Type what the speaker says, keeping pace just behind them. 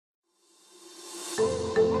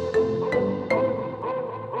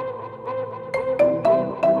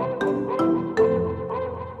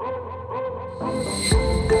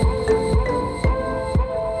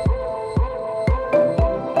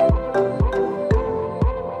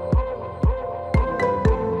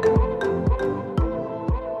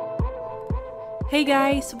Hey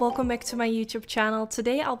guys, welcome back to my YouTube channel.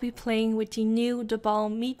 Today I'll be playing with the new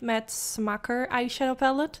theBalm Meet Matte Shmaker eyeshadow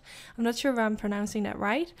palette. I'm not sure if I'm pronouncing that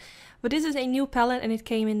right, but this is a new palette and it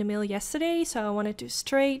came in the mail yesterday, so I wanted to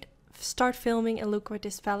start filming a look with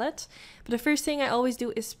this palette. But the first thing I always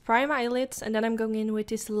do is prime my eyelids, and then I'm going in with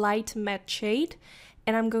this light matte shade.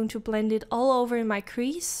 And I'm going to blend it all over in my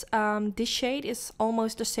crease. This shade is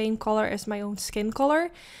almost the same color as my own skin color,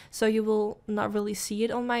 so you will not really see it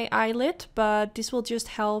on my eyelid, but this will just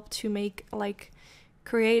help to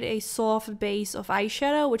create a soft base of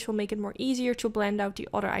eyeshadow, which will make it more easier to blend out the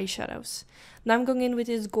other eyeshadows. Now I'm going in with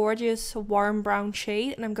this gorgeous warm brown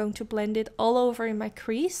shade, and I'm going to blend it all over in my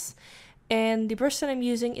crease. And the brush that I'm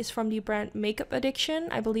using is from the brand Makeup Addiction.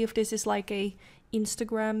 I believe this is like a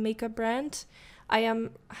Instagram makeup brand. I am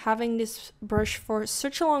having this brush for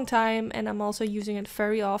such a long time, and I'm also using it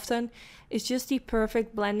very often. It's just the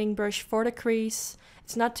perfect blending brush for the crease.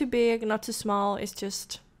 It's not too big, not too small, it's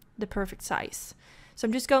just the perfect size. So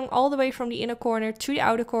I'm just going all the way from the inner corner to the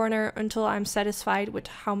outer corner until I'm satisfied with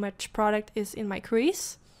how much product is in my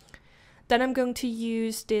crease. Then I'm going to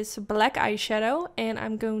use this black eyeshadow, and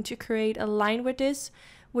I'm going to create a line with this,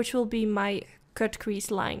 which will be my cut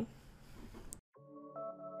crease line.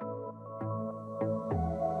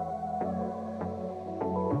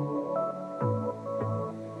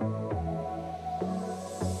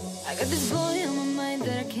 I got this boy on my mind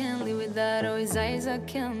that I can't live without. Oh, his eyes are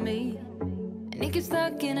killing me. And he keeps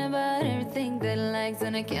talking about everything that he likes,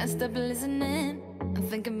 and I can't stop listening. I'm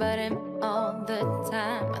thinking about him all the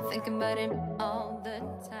time. I'm thinking about him all the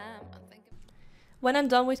time. When I'm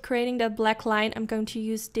done with creating that black line, I'm going to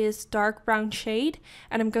use this dark brown shade,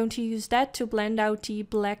 and I'm going to use that to blend out the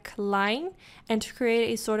black line and to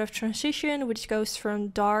create a sort of transition which goes from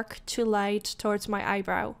dark to light towards my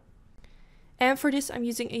eyebrow. And for this I'm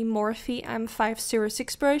using a Morphe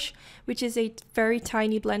M506 brush, which is a very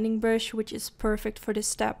tiny blending brush, which is perfect for this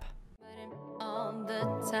step. All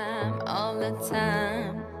the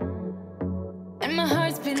time. And my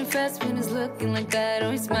heart's beating fast when it's looking like that.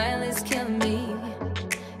 Oh, his smile is killing me.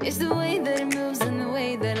 It's the way that it moves and the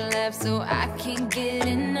way that it laughs, so I can't get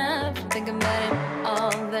enough. Think about him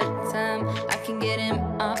all the time. I can't get him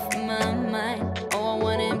off my mind. Oh, I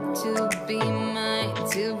want him to be mine,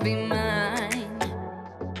 to be mine.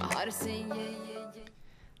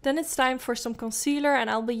 Then it's time for some concealer, and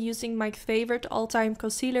I'll be using my favorite all-time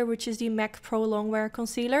concealer, which is the MAC Prolongwear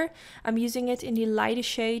concealer. I'm using it in the lightest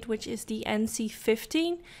shade, which is the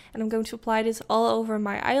NC15, and I'm going to apply this all over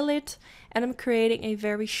my eyelid, and I'm creating a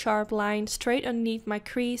very sharp line straight underneath my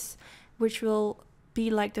crease, which will be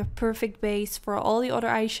like the perfect base for all the other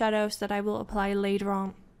eyeshadows that I will apply later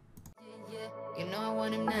on. You know I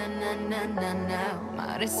want him now. My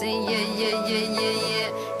heart is saying yeah.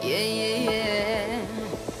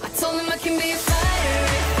 I told him I can be a fighter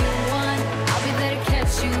if you want. I'll be there to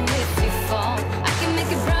catch you if you fall. I can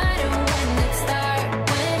make it brighter when it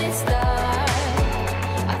starts.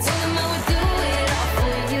 I told him I would do it all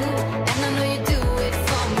for you, and I know you do it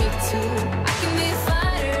for me too. I can be a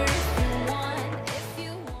fighter if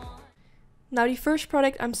you want. Now the first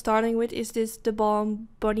product I'm starting with is this theBalm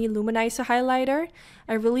Bonnie Loumanizer highlighter.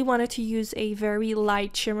 I really wanted to use a very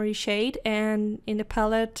light shimmery shade, and in the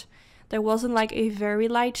palette there wasn't like a very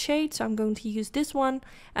light shade, so I'm going to use this one.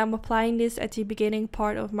 I'm applying this at the beginning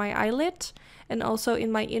part of my eyelid and also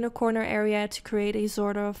in my inner corner area to create a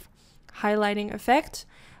sort of highlighting effect.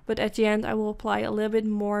 But at the end I will apply a little bit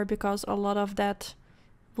more because a lot of that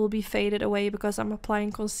will be faded away because I'm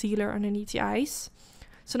applying concealer underneath the eyes.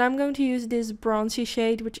 So now I'm going to use this bronzy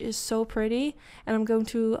shade, which is so pretty, and I'm going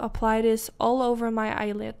to apply this all over my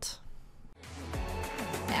eyelid.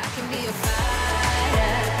 I can be a fighter.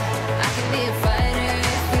 I can be a fighter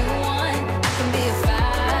if you want. I can be a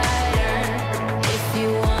fighter if you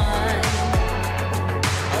want.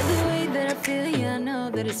 All the way that I feel, yeah, I know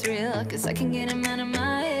that it's real, cause I can get him out of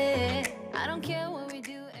my head. I don't care what we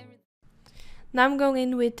do. Now I'm going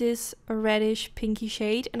in with this reddish pinky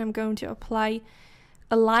shade, and I'm going to apply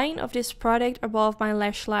a line of this product above my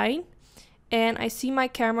lash line. And I see my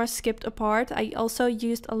camera skipped a part. I also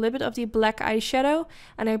used a little bit of the black eyeshadow,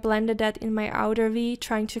 and I blended that in my outer V,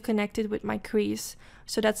 trying to connect it with my crease.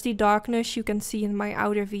 So that's the darkness you can see in my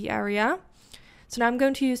outer V area. So now I'm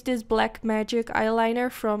going to use this Black Magic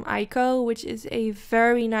eyeliner from Eyeko, which is a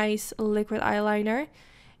very nice liquid eyeliner.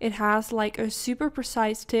 It has like a super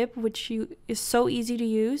precise tip, which is so easy to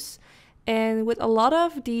use. And with a lot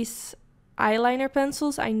of these eyeliner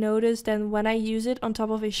pencils, I noticed that when I use it on top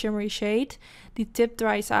of a shimmery shade, the tip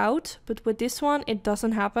dries out, but with this one it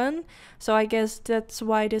doesn't happen. So I guess that's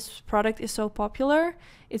why this product is so popular.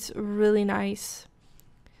 It's really nice.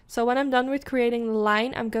 So when I'm done with creating the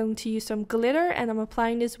line, I'm going to use some glitter, and I'm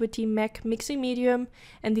applying this with the MAC Mixing Medium,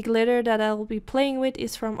 and the glitter that I will be playing with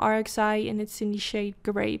is from RXY and it's in the shade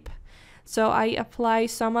Grape. So I apply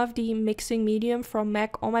some of the mixing medium from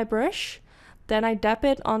MAC on my brush, then I dab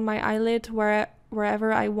it on my eyelid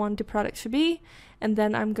wherever I want the product to be, and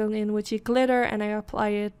then I'm going in with the glitter and I apply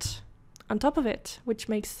it on top of it, which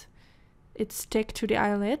makes it stick to the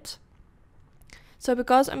eyelid. So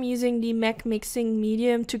because I'm using the MAC Mixing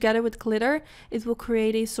Medium together with glitter, it will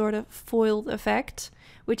create a sort of foiled effect,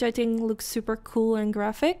 which I think looks super cool and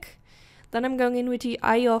graphic. Then I'm going in with the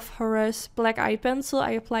Eye of Horus black eye pencil.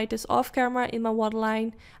 I applied this off camera in my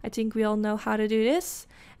waterline. I think we all know how to do this.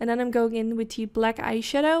 And then I'm going in with the black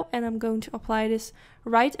eyeshadow, and I'm going to apply this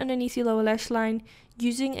right underneath the lower lash line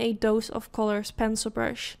using a Dose of Colors pencil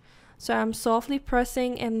brush. So I'm softly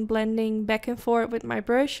pressing and blending back and forth with my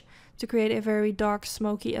brush to create a very dark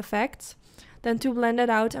smoky effect. Then to blend it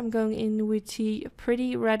out, I'm going in with the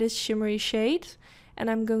pretty reddish shimmery shade, and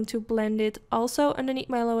I'm going to blend it also underneath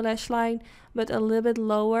my lower lash line, but a little bit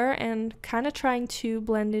lower, and kind of trying to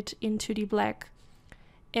blend it into the black.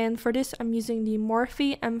 And for this I'm using the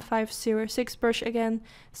Morphe M506 brush again,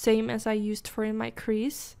 same as I used for in my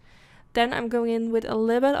crease. Then I'm going in with a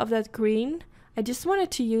little bit of that green. I just wanted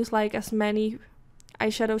to use like as many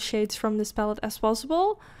eyeshadow shades from this palette as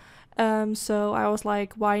possible. So I was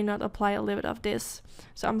like, why not apply a little bit of this?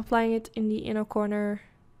 So I'm applying it in the inner corner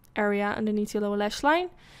area underneath the lower lash line.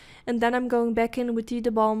 And then I'm going back in with the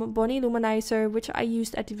theBalm Bonnie Loumanizer, which I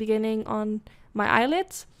used at the beginning on my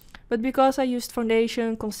eyelids. But because I used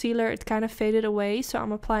foundation, concealer, it kind of faded away. So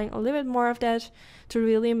I'm applying a little bit more of that to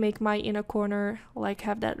really make my inner corner like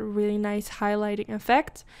have that really nice highlighting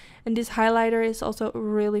effect. And this highlighter is also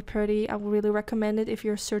really pretty. I would really recommend it if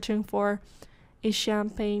you're searching for a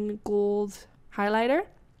champagne gold highlighter.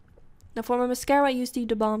 Now for my mascara, I used the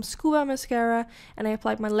theBalm Scuba Mascara, and I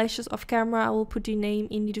applied my lashes off camera. I will put the name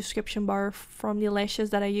in the description bar from the lashes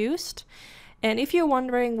that I used. And if you're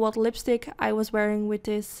wondering what lipstick I was wearing with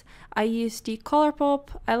this, I used the Colourpop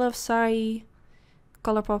I Love Sai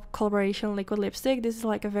Colourpop collaboration liquid lipstick. This is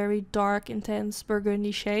like a very dark, intense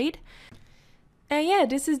burgundy shade. And yeah,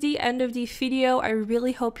 this is the end of the video. I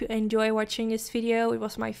really hope you enjoy watching this video. It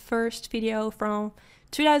was my first video from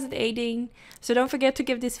 2018. So don't forget to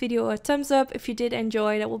give this video a thumbs up if you did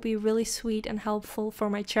enjoy. That will be really sweet and helpful for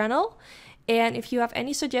my channel. And if you have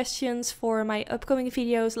any suggestions for my upcoming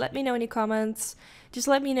videos, let me know in the comments. Just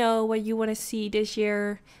let me know what you want to see this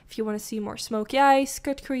year. If you want to see more smoky eyes,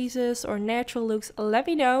 cut creases, or natural looks, let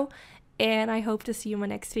me know. And I hope to see you in my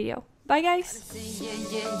next video. Bye guys!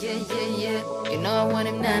 You know I want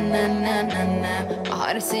him, nah, nah, nah, nah, nah. My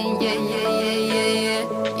heart is saying, yeah.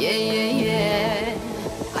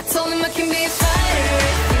 I told him I can be a